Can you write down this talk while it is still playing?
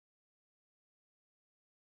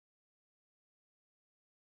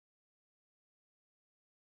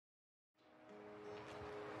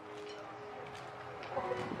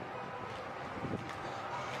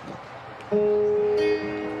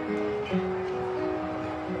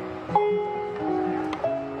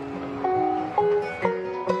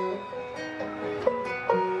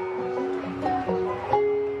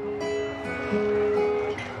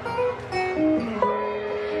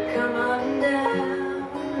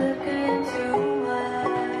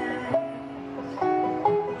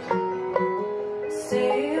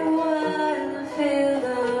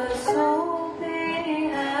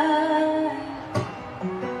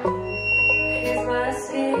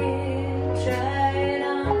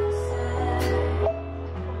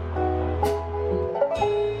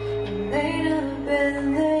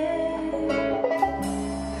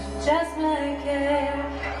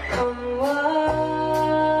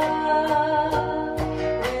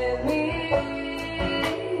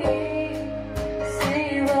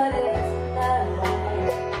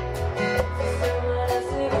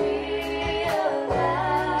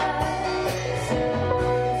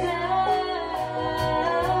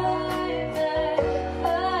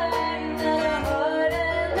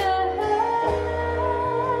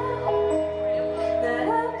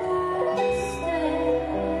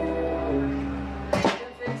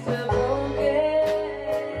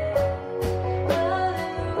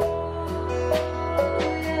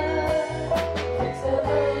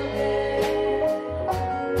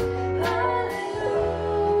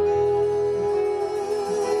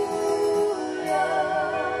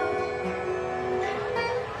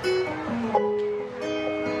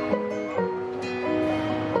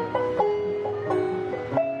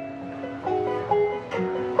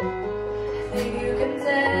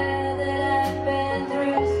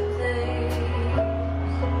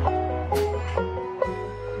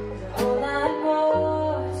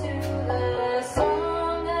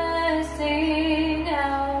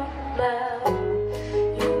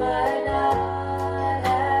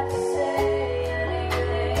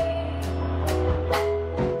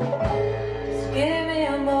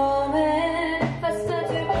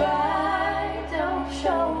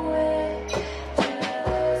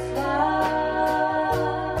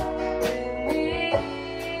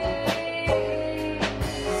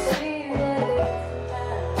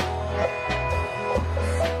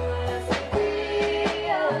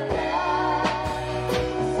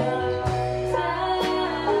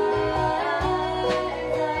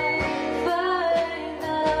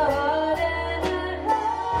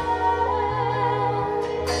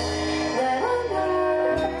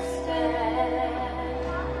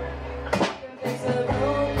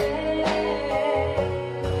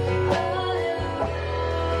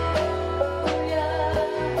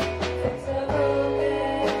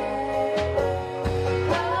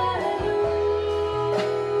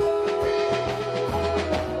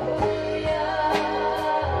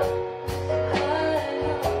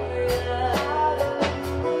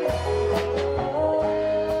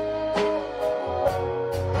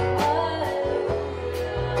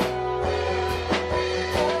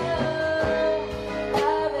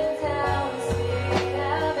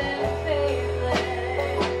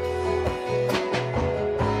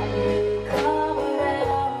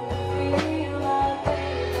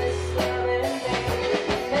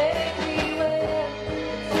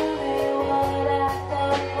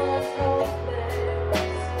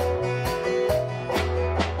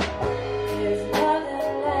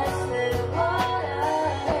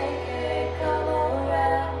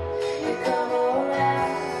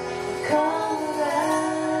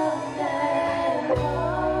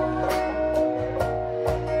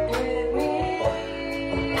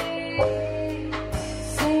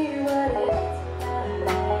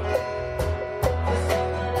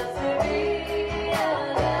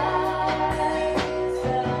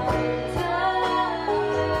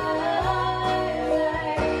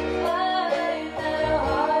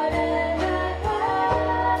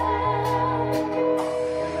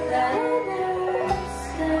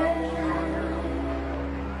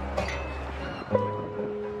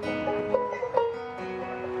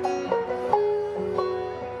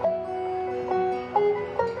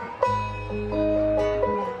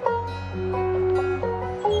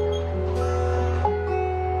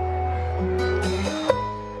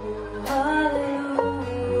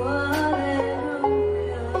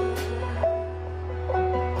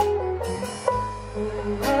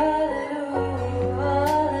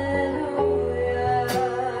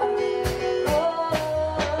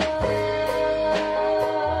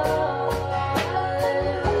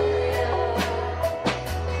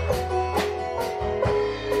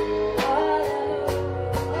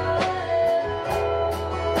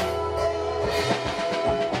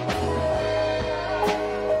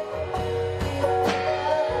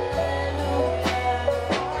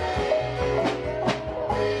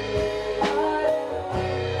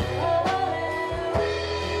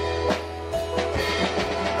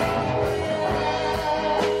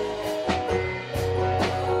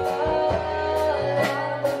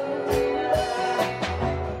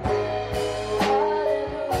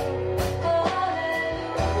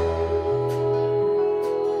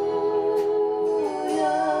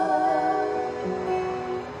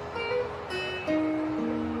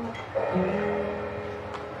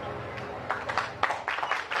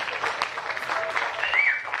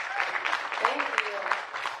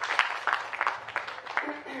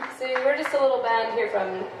little band here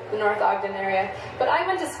from the North Ogden area, but I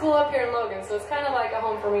went to school up here in Logan, so it's kind of like a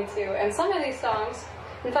home for me too. And some of these songs,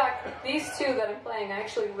 in fact, these two that I'm playing I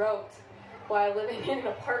actually wrote while living in an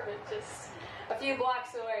apartment just a few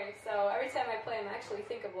blocks away. So every time I play them, I actually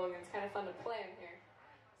think of Logan. It's kind of fun to play them here.